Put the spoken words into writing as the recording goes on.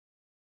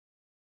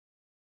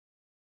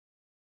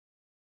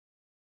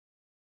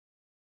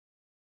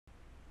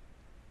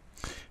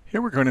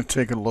Here we're going to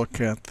take a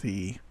look at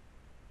the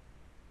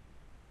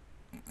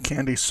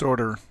candy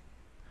sorter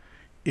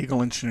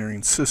Eagle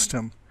Engineering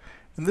system,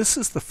 and this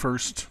is the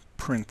first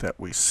print that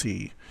we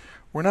see.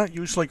 We're not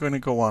usually going to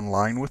go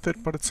online with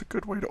it, but it's a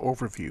good way to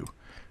overview.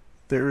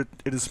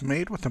 It is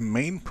made with a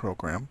main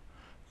program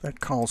that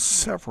calls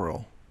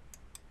several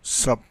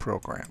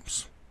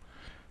sub-programs,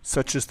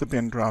 such as the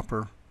bin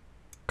dropper,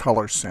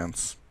 color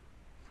sense,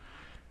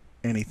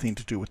 anything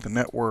to do with the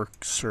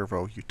network,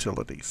 servo,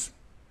 utilities.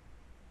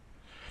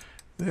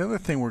 The other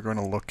thing we're going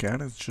to look at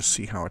is just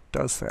see how it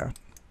does that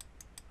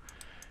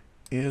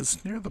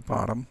is near the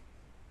bottom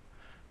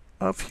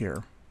of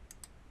here.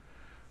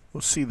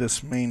 We'll see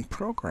this main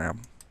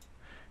program,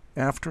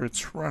 after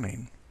it's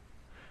running,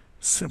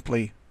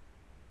 simply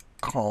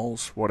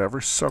calls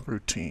whatever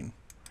subroutine.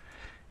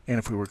 And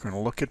if we were going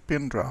to look at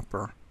bin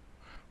dropper,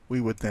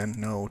 we would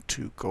then know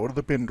to go to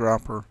the bin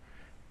dropper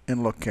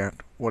and look at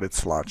what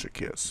its logic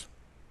is.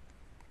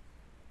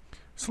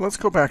 So let's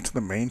go back to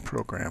the main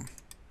program.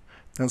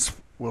 Then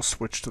we'll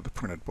switch to the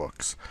printed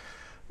books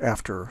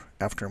after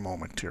a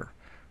moment here.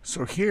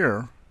 So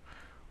here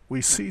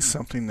we see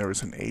something. There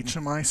is an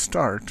HMI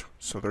start,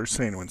 so they're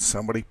saying when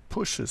somebody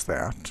pushes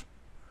that,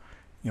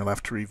 you'll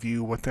have to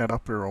review what that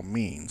up arrow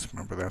means.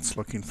 Remember, that's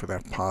looking for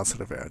that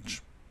positive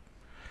edge.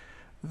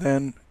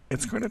 Then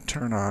it's going to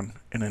turn on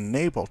and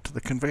enable to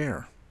the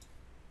conveyor.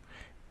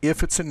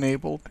 If it's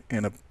enabled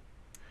and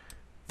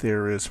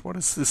there is, what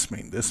does this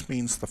mean? This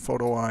means the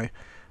photo eye,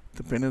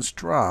 the bin is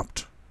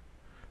dropped,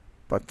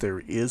 but there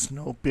is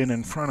no bin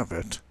in front of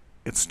it.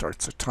 It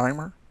starts a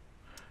timer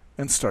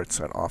and starts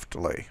that off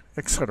delay,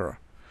 etc.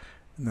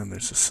 And then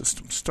there's a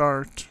system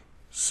start,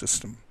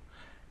 system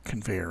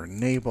conveyor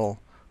enable,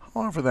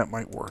 however that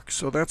might work.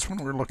 So that's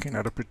when we're looking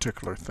at a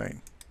particular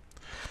thing.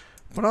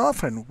 But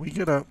often we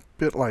get a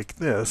bit like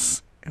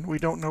this and we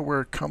don't know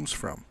where it comes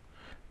from.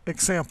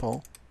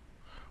 Example,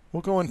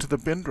 we'll go into the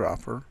bin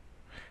dropper,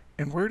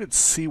 and where did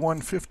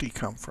C150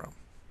 come from?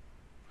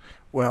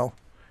 Well,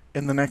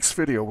 in the next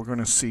video we're going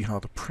to see how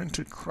the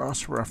printed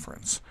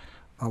cross-reference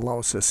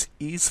allows us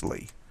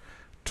easily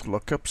to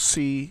look up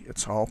C.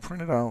 It's all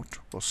printed out.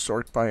 We'll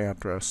sort by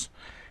address,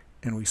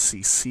 and we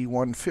see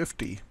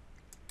C150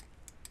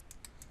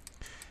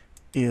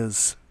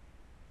 is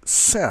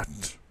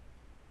set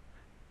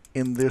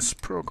in this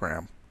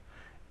program,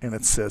 and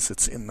it says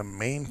it's in the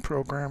main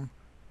program,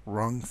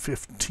 rung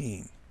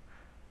 15,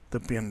 the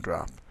bin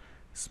drop.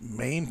 It's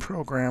main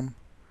program,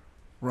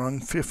 rung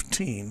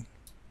 15.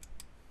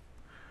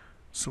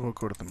 So we'll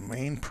go to the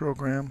main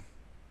program,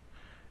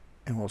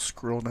 and we'll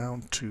scroll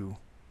down to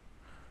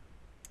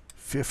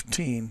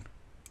 15,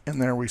 and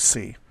there we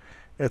see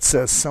it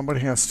says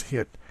somebody has to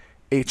hit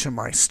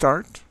HMI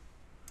start,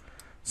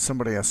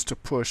 somebody has to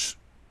push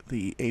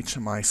the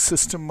HMI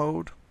system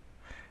mode,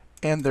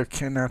 and there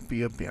cannot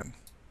be a bin.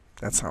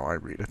 That's how I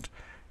read it.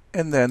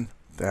 And then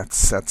that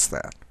sets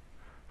that.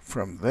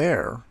 From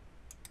there,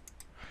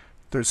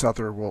 there's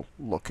other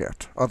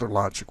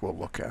logic we'll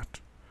look at.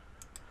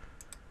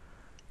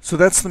 So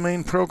that's the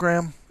main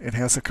program. It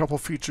has a couple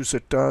features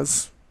it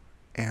does,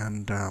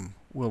 and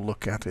we'll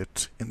look at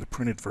it in the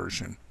printed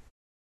version.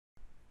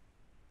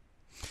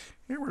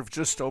 Here we've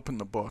just opened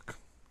the book,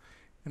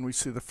 and we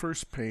see the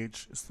first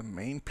page is the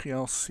main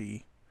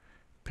PLC,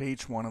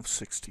 page 1 of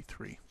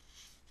 63.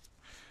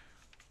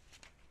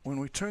 When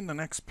we turn the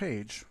next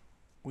page,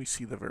 we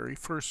see the very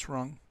first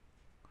rung,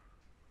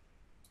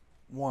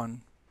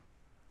 1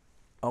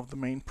 of the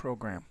main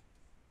program.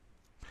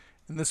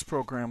 In this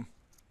program,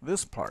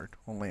 this part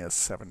only has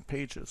 7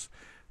 pages.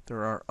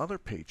 There are other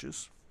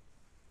pages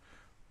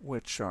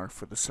which are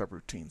for the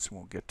subroutines, and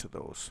we'll get to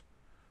those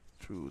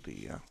through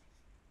the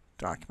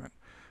document.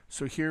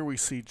 So here we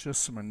see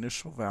just some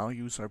initial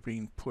values are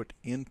being put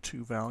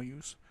into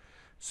values.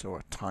 So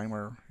a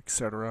timer,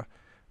 etc.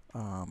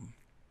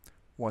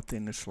 What the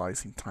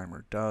initializing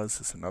timer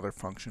does is another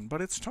function,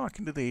 but it's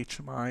talking to the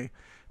HMI.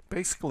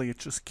 Basically, it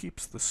just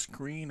keeps the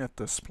screen at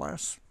the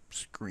splash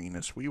screen,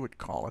 as we would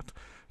call it,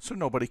 so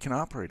nobody can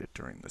operate it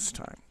during this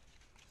time.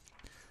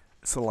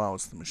 This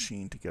allows the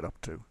machine to get up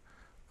to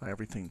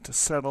everything to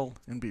settle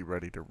and be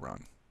ready to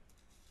run.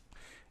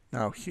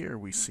 Now here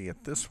we see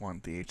at this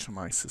one the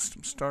HMI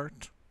system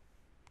start,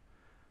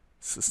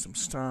 system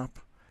stop,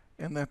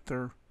 and that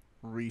they're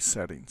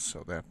resetting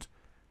so that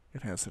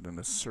it has it in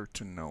a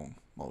certain known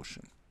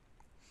motion.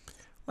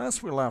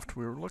 Last we left,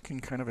 we were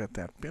looking kind of at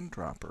that bin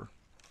dropper,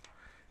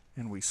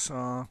 and we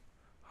saw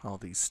how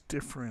these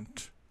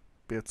different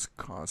bits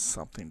cause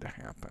something to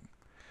happen.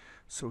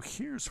 So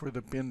here's where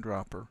the bin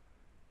dropper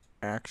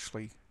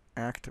actually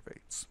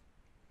activates.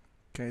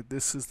 Okay,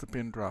 this is the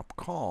bin drop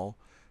call,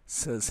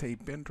 says, hey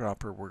bin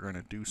dropper, we're going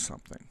to do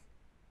something.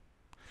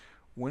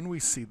 When we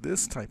see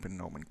this type of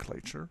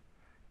nomenclature,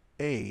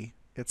 it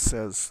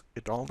says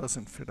it all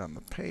doesn't fit on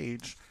the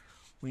page.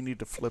 We need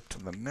to flip to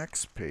the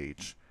next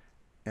page,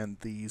 and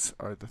these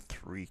are the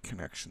 3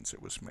 connections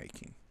it was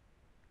making.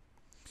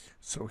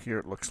 So here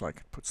it looks like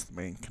it puts the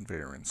main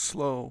conveyor in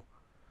slow,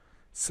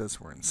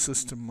 says we're in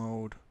system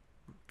mode,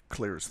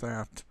 clears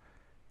that,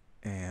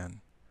 and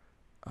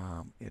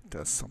it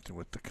does something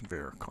with the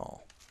conveyor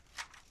call.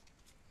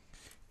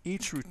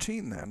 Each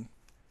routine then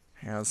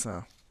has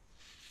a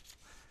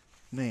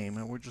name,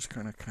 and we're just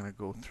going to kind of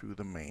go through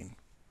the main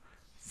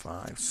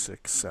 5,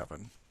 6,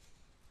 7.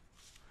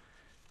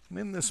 And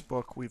in this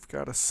book, we've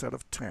got a set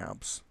of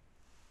tabs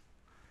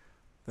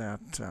that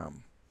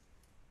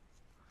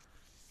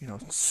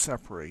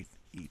separate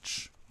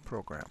each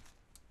program.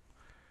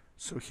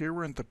 So here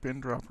we're in the bin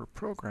dropper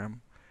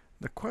program.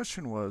 The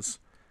question was,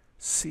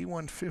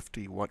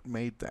 C150, what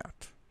made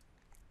that?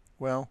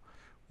 Well,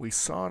 we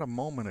saw it a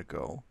moment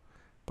ago,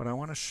 but I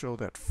want to show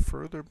that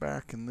further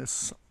back in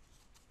this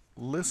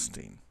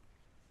listing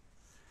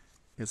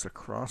is a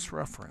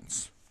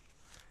cross-reference,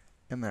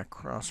 and that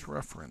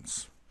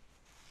cross-reference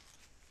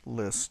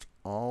lists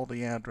all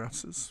the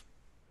addresses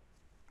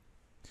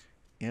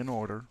in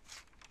order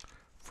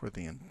for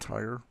the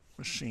entire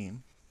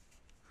machine.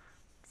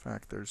 In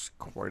fact, there's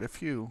quite a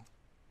few.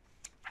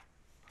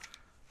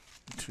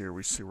 And here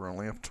we see we're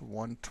only up to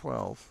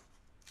 112.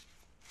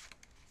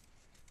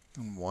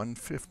 And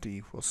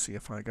 150, we'll see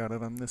if I got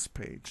it on this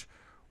page.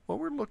 What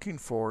we're looking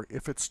for,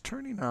 if it's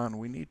turning on,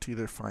 we need to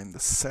either find the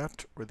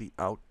set or the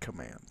out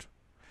command.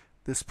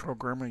 This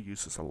programmer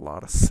uses a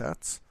lot of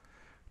sets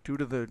due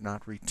to they're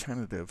not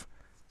retentive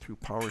through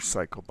power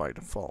cycle by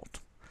default.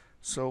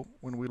 So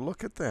when we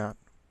look at that,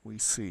 we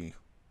see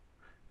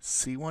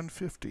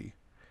C150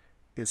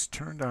 is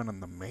turned on in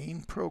the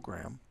main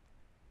program,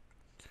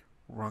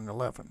 rung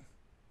 11.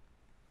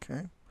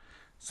 Okay,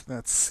 so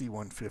that's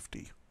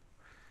C150.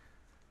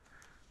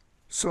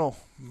 So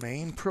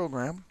main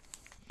program,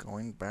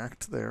 going back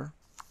to there,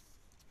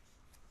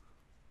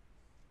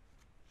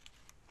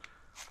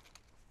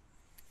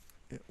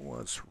 it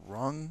was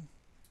rung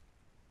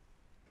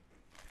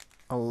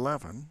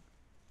 11.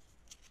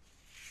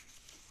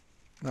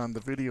 Now in the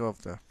video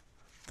of the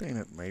thing,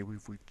 it may,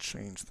 if we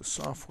change the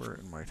software,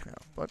 it might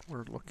have, but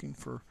we're looking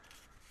for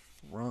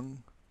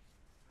rung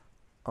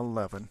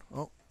 11.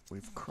 Oh,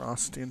 we've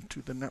crossed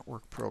into the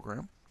network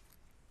program.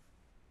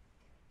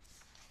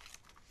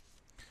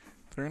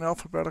 They're in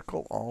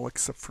alphabetical, all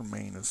except for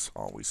main is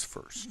always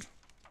first.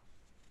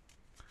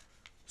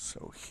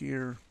 So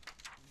here,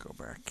 go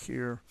back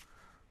here,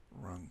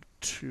 rung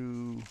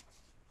 2,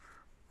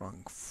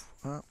 rung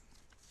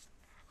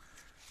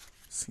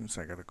seems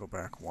I got to go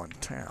back one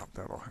tab,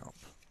 that'll help.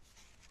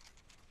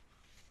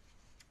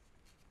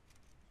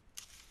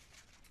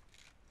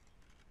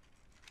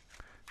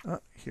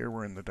 Here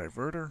we're in the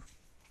diverter.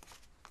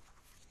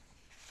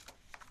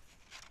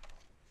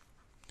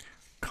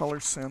 Color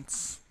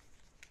sense.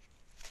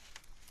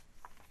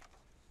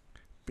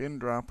 Bin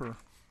dropper.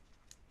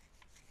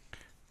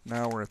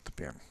 Now we're at the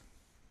bin,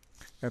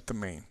 at the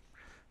main.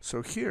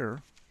 So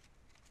here,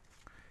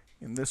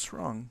 in this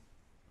rung,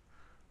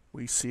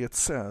 we see it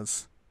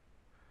says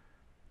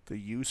the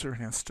user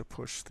has to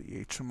push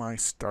the HMI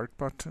start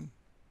button,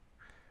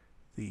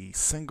 the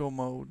single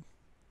mode,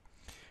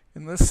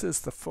 and this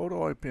is the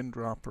photo eye bin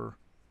dropper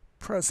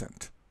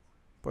present,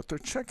 but they're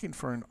checking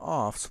for an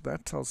off, so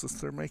that tells us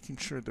they're making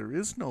sure there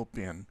is no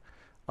bin,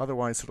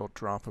 otherwise it'll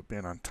drop a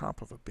bin on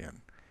top of a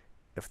bin.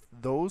 If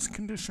those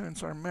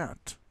conditions are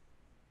met,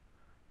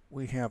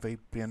 we have a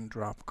bin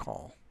drop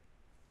call.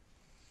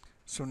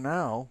 So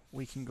now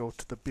we can go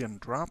to the bin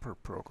dropper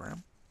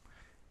program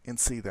and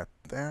see that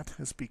that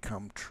has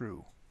become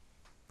true.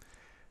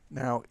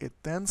 Now it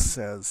then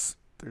says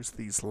there's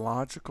these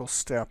logical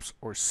steps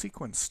or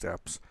sequence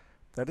steps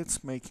that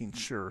it's making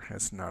sure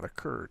has not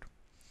occurred.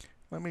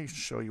 Let me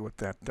show you what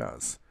that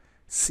does.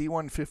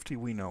 C150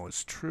 we know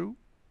is true,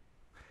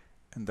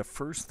 and the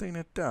first thing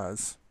it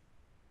does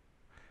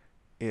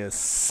is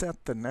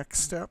set the next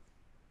step,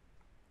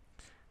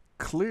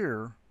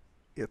 clear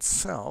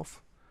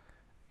itself,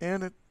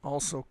 and it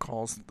also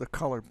calls the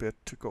color bit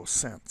to go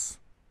sense.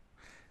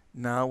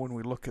 Now when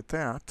we look at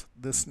that,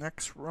 this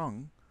next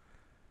rung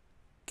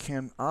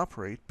can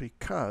operate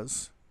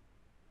because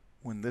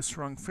when this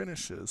rung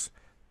finishes,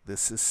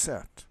 this is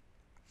set.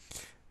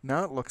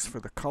 Now it looks for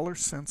the color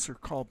sensor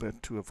call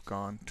bit to have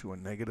gone to a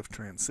negative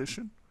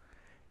transition,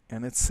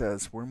 and it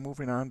says we're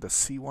moving on to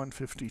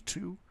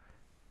C152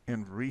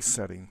 and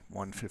resetting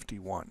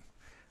 151.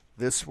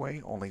 This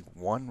way only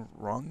one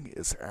rung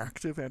is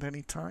active at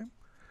any time.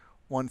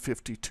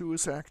 152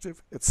 is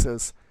active. It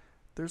says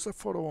there's a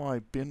photo eye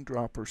bin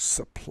dropper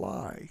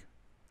supply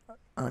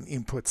on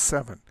input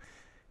 7.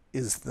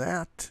 Is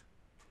that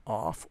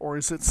off or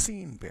is it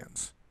seeing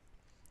bins?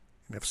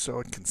 And if so,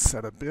 it can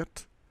set a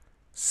bit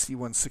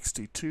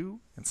C162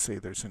 and say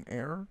there's an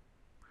error.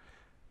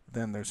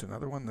 Then there's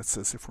another one that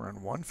says if we're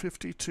on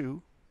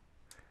 152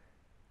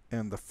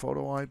 and the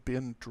photo eye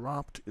bin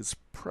dropped is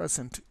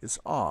present is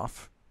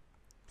off,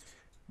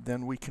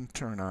 then we can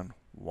turn on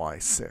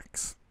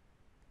Y6.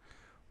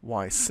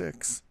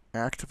 Y6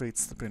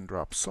 activates the bin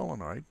drop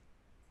solenoid.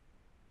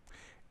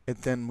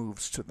 It then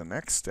moves to the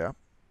next step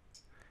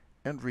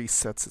and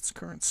resets its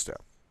current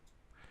step.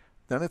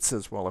 Then it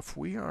says, well, if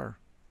we are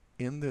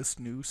in this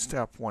new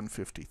step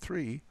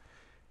 153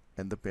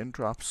 and the bin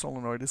drop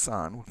solenoid is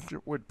on, which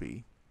it would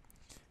be,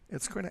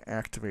 it's going to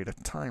activate a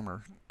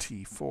timer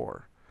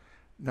T4.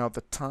 Now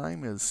the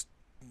time is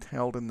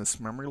held in this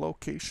memory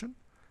location.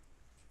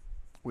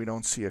 We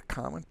don't see a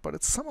comment, but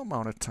it's some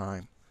amount of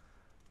time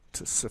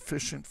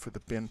sufficient for the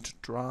bin to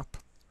drop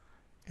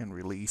and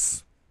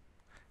release.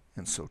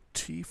 And so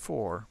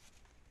T4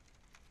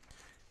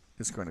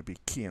 is going to be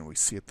key, and we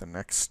see at the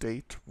next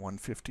state,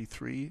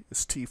 153, is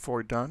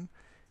T4 done?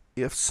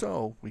 If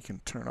so, we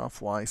can turn off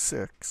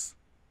Y6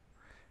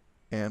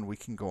 and we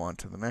can go on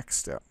to the next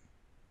step.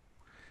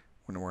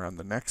 When we're on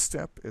the next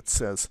step, it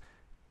says,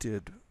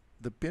 did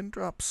the bin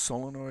drop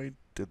solenoid,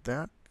 did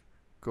that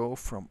go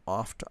from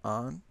off to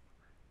on,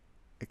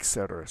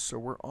 etc. So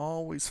we're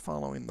always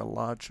following the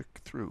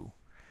logic through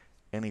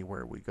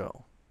anywhere we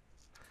go.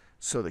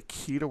 So the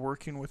key to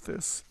working with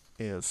this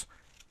is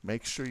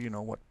make sure you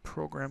know what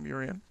program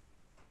you're in.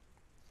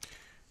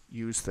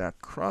 Use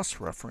that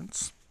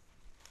cross-reference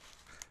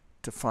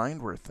to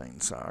find where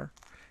things are,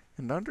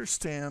 and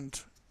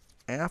understand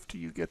after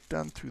you get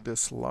done through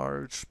this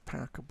large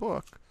pack of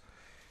book,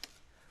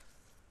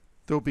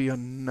 there'll be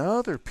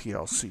another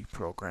PLC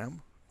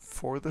program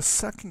for the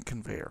second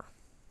conveyor.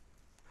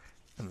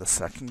 And the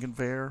second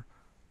conveyor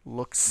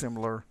looks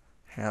similar,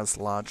 has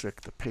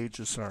logic. The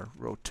pages are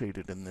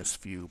rotated in this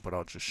view, but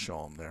I'll just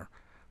show them there.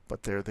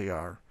 But there they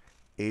are,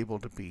 able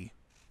to be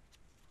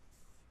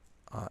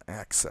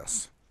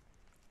accessed.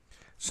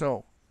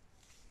 So,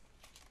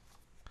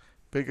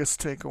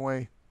 biggest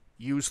takeaway,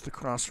 use the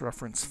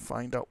cross-reference,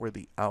 find out where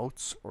the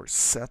outs or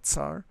sets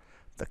are.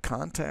 The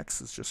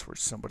contacts is just where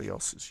somebody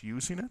else is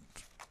using it.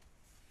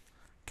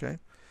 Okay,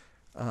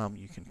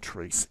 you can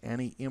trace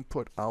any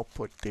input,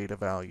 output, data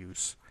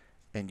values,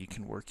 and you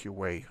can work your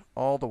way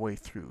all the way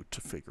through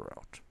to figure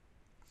out.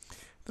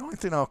 The only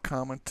thing I'll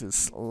comment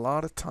is a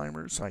lot of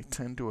timers I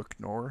tend to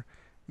ignore,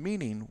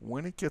 meaning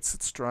when it gets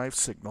its drive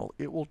signal,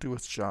 it will do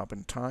its job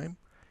in time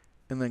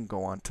and then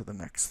go on to the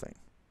next thing.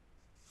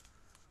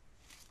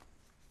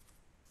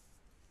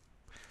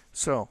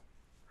 So,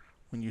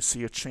 when you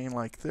see a chain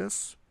like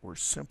this, we're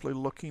simply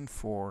looking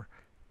for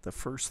the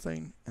first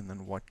thing and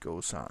then what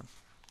goes on.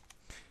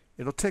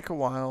 It'll take a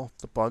while.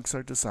 The bugs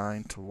are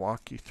designed to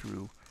walk you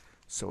through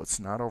so it's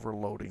not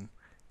overloading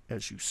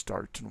as you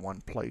start in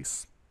one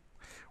place.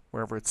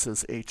 Wherever it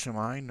says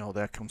HMI, know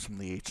that comes from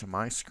the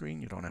HMI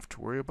screen. You don't have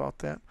to worry about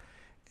that.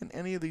 And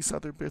any of these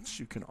other bits,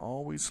 you can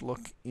always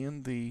look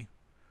in the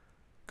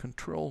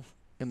control,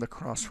 in the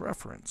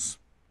cross-reference,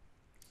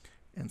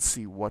 and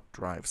see what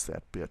drives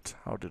that bit.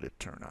 How did it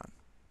turn on?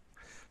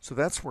 So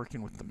that's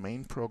working with the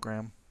main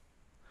program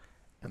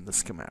and the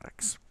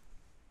schematics.